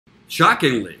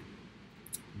shockingly,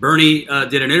 Bernie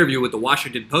did an interview with the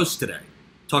Washington Post today.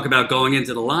 Talk about going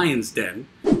into the lion's den.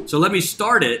 So let me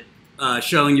start it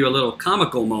showing you a little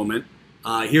comical moment.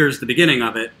 Here's the beginning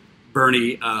of it.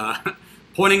 Bernie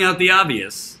pointing out the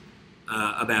obvious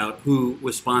about who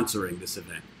was sponsoring this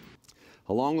event.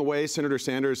 Along the way, Senator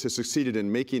Sanders has succeeded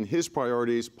in making his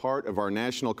priorities part of our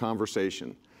national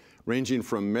conversation, ranging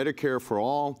from Medicare for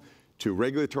all to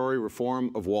regulatory reform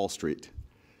of Wall Street.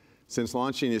 Since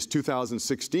launching his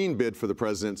 2016 bid for the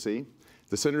presidency,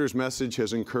 the senator's message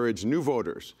has encouraged new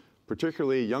voters,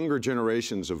 particularly younger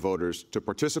generations of voters, to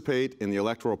participate in the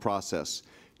electoral process,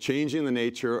 changing the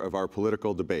nature of our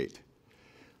political debate.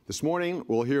 This morning,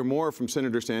 we'll hear more from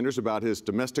Senator Sanders about his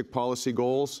domestic policy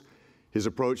goals, his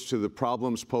approach to the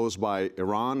problems posed by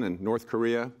Iran and North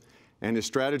Korea, and his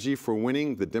strategy for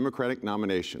winning the Democratic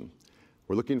nomination.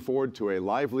 We're looking forward to a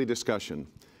lively discussion.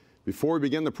 Before we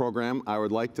begin the program, I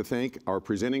would like to thank our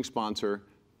presenting sponsor,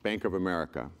 Bank of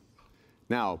America.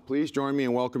 Now, please join me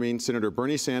in welcoming Senator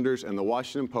Bernie Sanders and the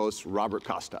Washington Post's Robert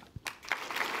Costa.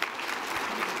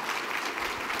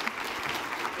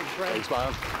 Thanks,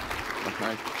 Bob.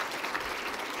 Okay.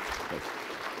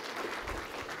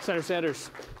 Senator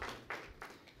Sanders,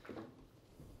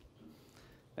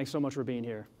 thanks so much for being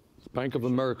here. Is Bank of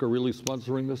America really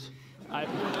sponsoring this?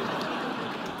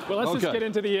 Well, let's just get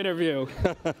into the interview.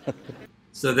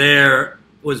 So there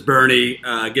was Bernie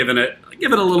giving it a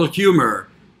little humor.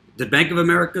 Did Bank of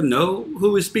America know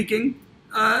who was speaking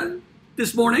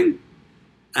this morning?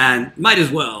 And might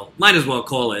as well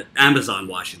call it Amazon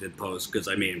Washington Post, because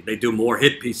I mean they do more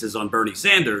hit pieces on Bernie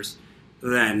Sanders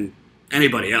than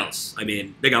anybody else. I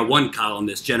mean, they got one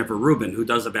columnist, Jennifer Rubin, who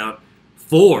does about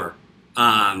four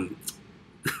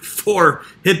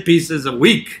hit pieces a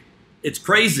week. It's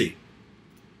crazy.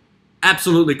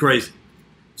 Absolutely crazy.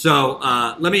 So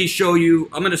let me show you.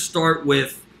 I'm going to start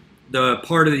with the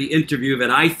part of the interview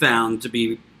that I found to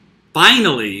be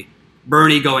finally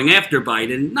Bernie going after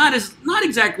Biden. Not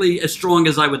exactly as strong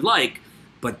as I would like,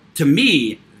 but to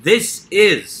me, this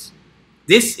is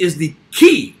the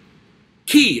key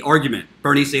argument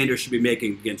Bernie Sanders should be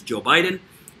making against Joe Biden,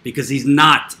 because he's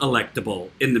not electable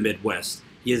in the Midwest.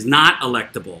 He is not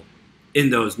electable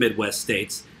in those Midwest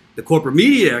states. The corporate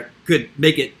media could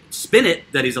make it, spin it,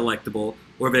 that he's electable,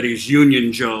 or that he's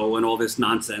Union Joe and all this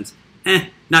nonsense.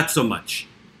 Not so much.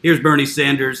 Here's Bernie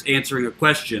Sanders answering a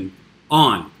question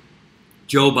on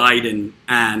Joe Biden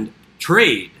and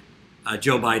trade.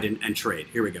 Joe Biden and trade.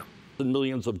 Here we go.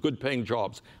 Millions of good-paying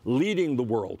jobs, leading the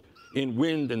world in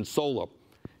wind and solar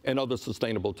and other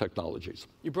sustainable technologies.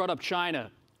 You brought up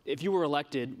China. If you were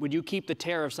elected, would you keep the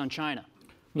tariffs on China?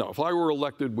 No, if I were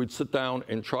elected, we'd sit down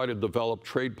and try to develop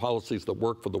trade policies that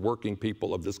work for the working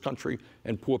people of this country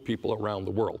and poor people around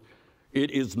the world.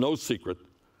 It is no secret,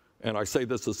 and I say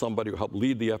this as somebody who helped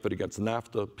lead the effort against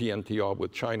NAFTA, PNTR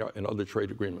with China and other trade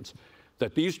agreements,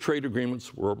 that these trade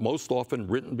agreements were most often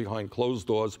written behind closed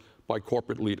doors by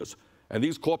corporate leaders. And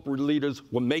these corporate leaders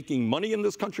were making money in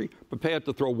this country, prepared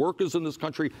to throw workers in this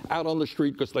country out on the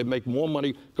street because they make more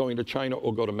money going to China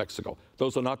or go to Mexico.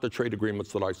 Those are not the trade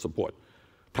agreements that I support.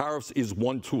 Tariffs is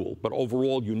one tool, but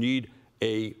overall you need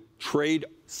a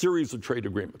series of trade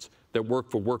agreements that work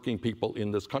for working people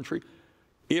in this country.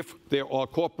 If there are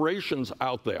corporations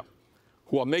out there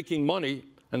who are making money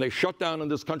and they shut down in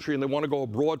this country and they want to go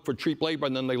abroad for cheap labor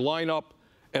and then they line up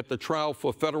at the trial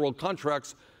for federal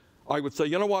contracts, I would say,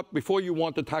 you know what, before you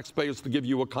want the taxpayers to give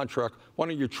you a contract, why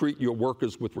don't you treat your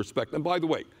workers with respect? And by the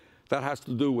way, that has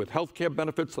to do with health care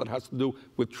benefits, that has to do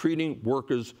with treating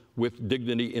workers with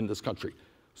dignity in this country,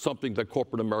 something that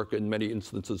corporate America in many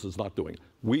instances is not doing.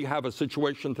 We have a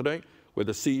situation today where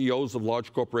the CEOs of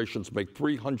large corporations make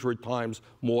 300 times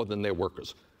more than their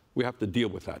workers. We have to deal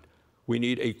with that. We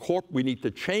need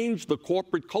to change the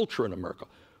corporate culture in America,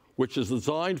 which is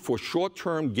designed for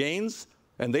short-term gains.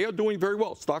 And they are doing very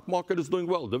well. Stock market is doing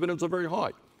well. Dividends are very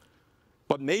high.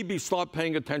 But maybe start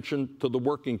paying attention to the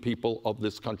working people of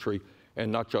this country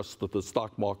and not just to the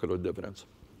stock market or dividends.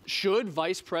 Should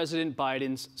Vice President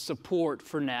Biden's support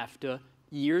for NAFTA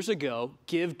years ago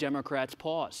give Democrats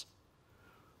pause?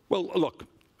 Well, look.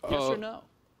 Yes or no?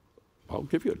 I'll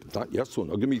give you not yes or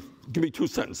no. Give me 2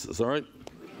 sentences, all right?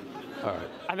 All right.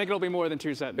 I think it'll be more than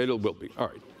 2 sentences. It will be. All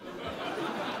right.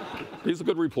 He's a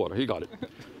good reporter. He got it.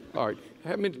 All right.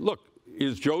 I mean, look,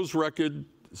 is Joe's record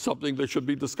something that should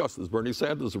be discussed? Is Bernie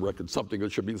Sanders' record something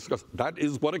that should be discussed? That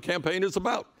is what a campaign is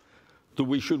about.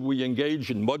 Should we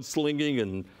engage in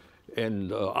mudslinging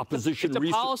and opposition? It's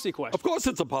a policy question. Of course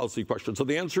it's a policy question. So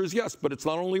the answer is yes, but it's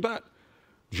not only that.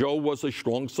 Joe was a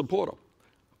strong supporter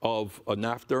of a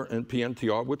NAFTA and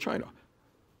PNTR with China.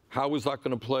 How is that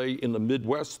going to play in the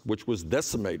Midwest, which was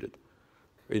decimated?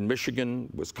 In Michigan,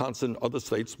 Wisconsin, other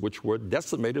states, which were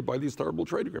decimated by these terrible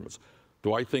trade agreements.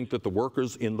 Do I think that the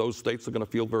workers in those states are going to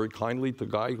feel very kindly to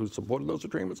the guy who supported those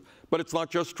agreements? But it's not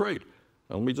just trade.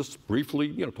 Now, let me just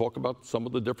briefly talk about some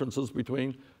of the differences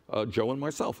between Joe and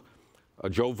myself.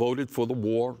 Joe voted for the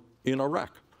war in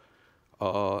Iraq.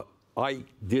 I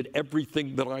did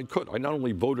everything that I could. I not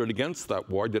only voted against that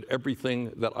war, I did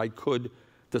everything that I could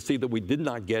to see that we did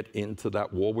not get into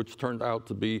that war, which turned out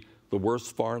to be the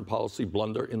worst foreign policy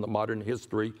blunder in the modern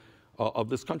history of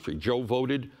this country. Joe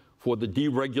voted for the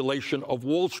deregulation of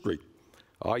Wall Street.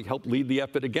 I helped lead the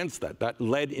effort against that. That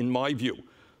led, in my view,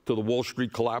 to the Wall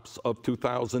Street collapse of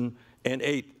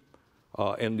 2008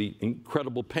 and the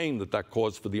incredible pain that that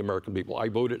caused for the American people. I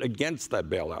voted against that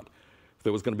bailout. If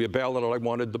there was going to be a bailout, I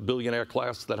wanted the billionaire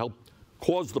class that helped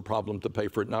cause the problem to pay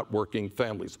for it, not working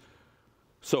families.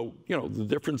 So, the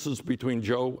differences between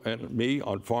Joe and me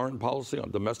on foreign policy,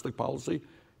 on domestic policy,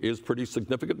 is pretty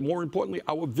significant. More importantly,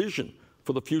 our vision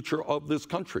for the future of this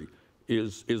country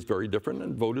is very different,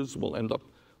 and voters will end up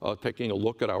taking a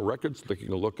look at our records,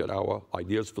 taking a look at our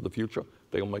ideas for the future.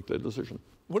 They'll make their decision.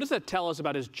 What does that tell us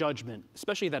about his judgment,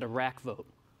 especially that Iraq vote?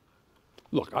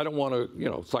 Look, I don't want to,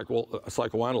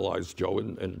 psychoanalyze Joe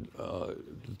and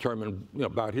determine,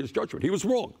 about his judgment. He was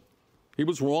wrong. He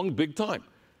was wrong big time.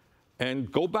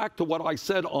 And go back to what I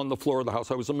said on the floor of the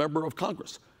House. I was a member of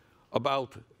Congress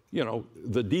about,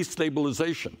 the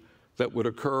destabilization that would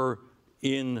occur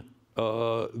in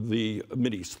the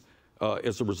Mideast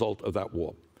as a result of that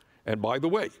war. And by the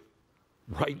way,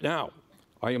 right now,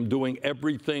 I am doing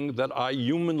everything that I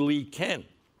humanly can.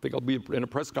 I think I'll be in a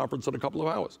press conference in a couple of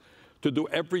hours to do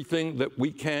everything that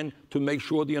we can to make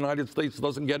sure the United States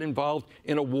doesn't get involved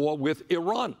in a war with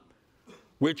Iran,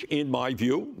 which, in my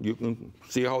view, you can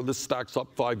see how this stacks up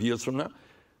 5 years from now,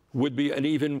 would be an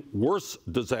even worse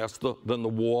disaster than the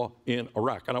war in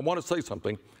Iraq. And I want to say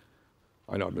something.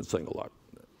 I know I've been saying a lot.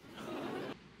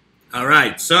 All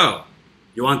right, so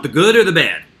you want the good or the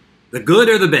bad? The good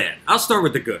or the bad? I'll start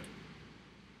with the good.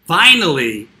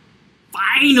 Finally,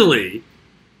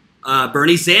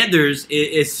 Bernie Sanders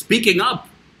is speaking up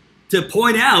to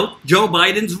point out Joe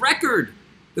Biden's record.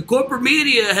 The corporate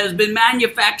media has been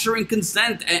manufacturing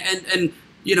consent and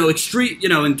extreme,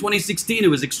 in 2016 it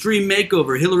was extreme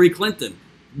makeover Hillary Clinton.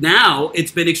 Now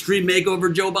it's been extreme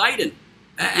makeover Joe Biden,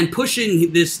 and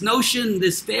pushing this notion,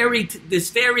 this fairy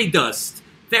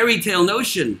tale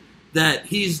notion that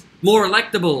he's more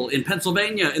electable in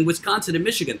Pennsylvania and Wisconsin and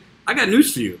Michigan. I got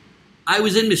news for you. I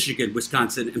was in Michigan,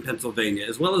 Wisconsin, and Pennsylvania,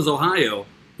 as well as Ohio,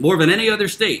 more than any other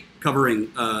state covering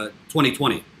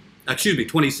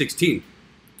 2016.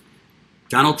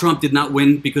 Donald Trump did not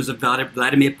win because of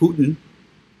Vladimir Putin.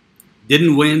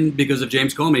 Didn't win because of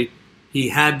James Comey. He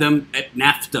had them at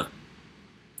NAFTA.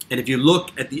 And if you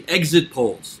look at the exit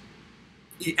polls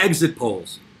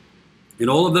in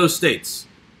all of those states,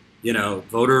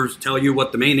 voters tell you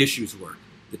what the main issues were.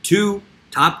 The two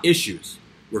top issues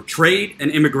were trade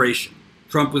and immigration.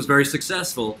 Trump was very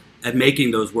successful at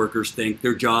making those workers think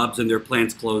their jobs and their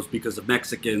plants closed because of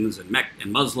Mexicans and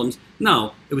Muslims.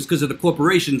 No, it was because of the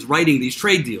corporations writing these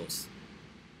trade deals.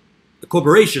 The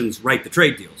corporations write the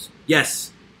trade deals.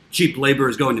 Yes, cheap labor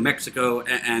is going to Mexico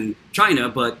and China,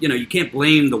 but you can't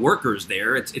blame the workers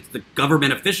there. It's the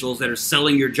government officials that are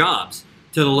selling your jobs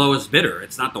to the lowest bidder.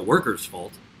 It's not the workers'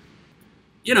 fault.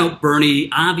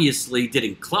 Bernie obviously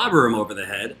didn't clobber him over the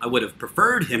head. I would have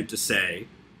preferred him to say,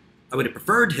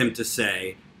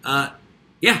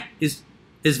 yeah, his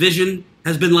vision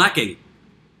has been lacking.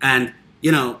 And,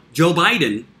 Joe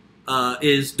Biden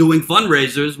is doing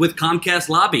fundraisers with Comcast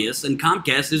lobbyists, and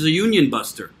Comcast is a union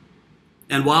buster.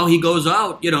 And while he goes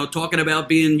out, talking about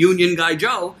being Union Guy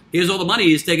Joe, here's all the money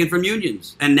he's taken from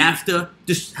unions. And NAFTA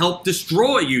just helped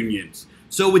destroy unions.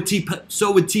 So with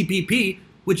TPP,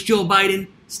 which Joe Biden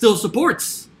still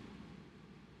supports.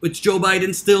 But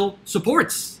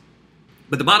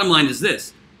the bottom line is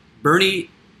this. Bernie,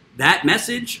 that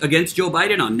message against Joe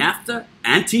Biden on NAFTA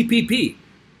and TPP.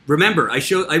 Remember, I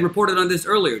reported on this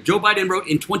earlier. Joe Biden wrote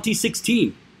in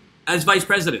 2016 as vice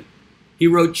president. He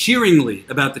wrote cheeringly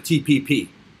about the TPP,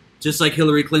 just like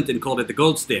Hillary Clinton called it the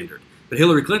gold standard. But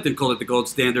Hillary Clinton called it the gold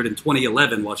standard in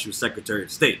 2011 while she was Secretary of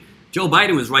State. Joe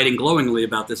Biden was writing glowingly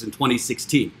about this in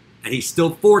 2016, and he's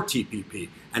still for TPP.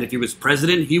 And if he was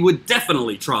president, he would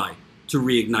definitely try to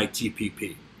reignite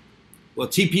TPP. Well,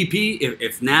 TPP,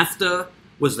 if NAFTA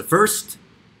was the first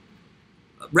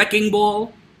wrecking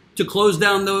ball to close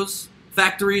down those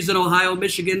factories in Ohio,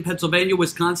 Michigan, Pennsylvania,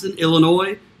 Wisconsin,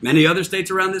 Illinois, many other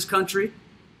states around this country,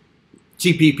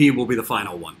 TPP will be the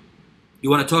final one. You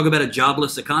want to talk about a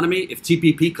jobless economy? If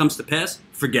TPP comes to pass,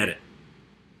 forget it.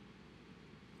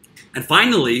 And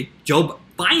finally,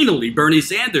 Bernie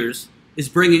Sanders is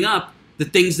bringing up the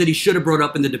things that he should have brought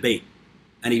up in the debate.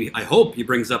 And I hope he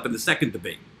brings up in the second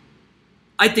debate.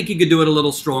 I think he could do it a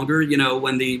little stronger. You know,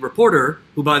 when the reporter,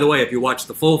 who, by the way, if you watch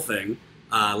the full thing,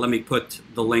 let me put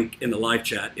the link in the live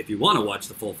chat if you want to watch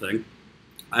the full thing.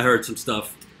 I heard some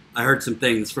stuff. I heard some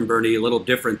things from Bernie a little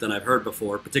different than I've heard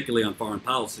before, particularly on foreign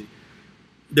policy.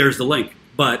 There's the link.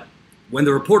 But when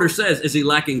the reporter says, is he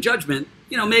lacking judgment?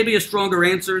 You know, maybe a stronger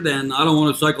answer than, I don't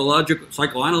want to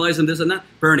psychoanalyze him, this and that.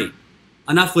 Bernie,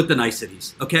 enough with the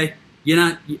niceties, okay?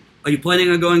 Are you planning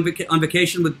on going on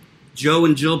vacation with Joe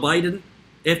and Jill Biden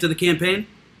after the campaign?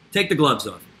 Take the gloves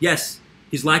off. Yes,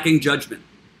 he's lacking judgment.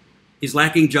 He's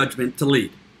lacking judgment to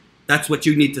lead. That's what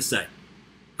you need to say.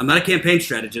 I'm not a campaign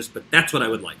strategist, but that's what I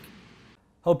would like.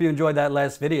 Hope you enjoyed that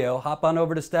last video. Hop on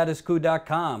over to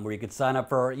statuscoup.com where you can sign up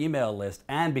for our email list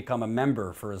and become a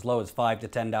member for as low as $5 to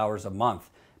 $10 a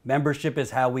month. Membership is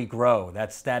how we grow.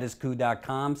 That's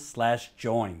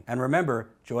statuscoup.com/join. And remember,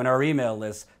 join our email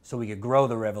list so we can grow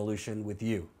the revolution with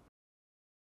you.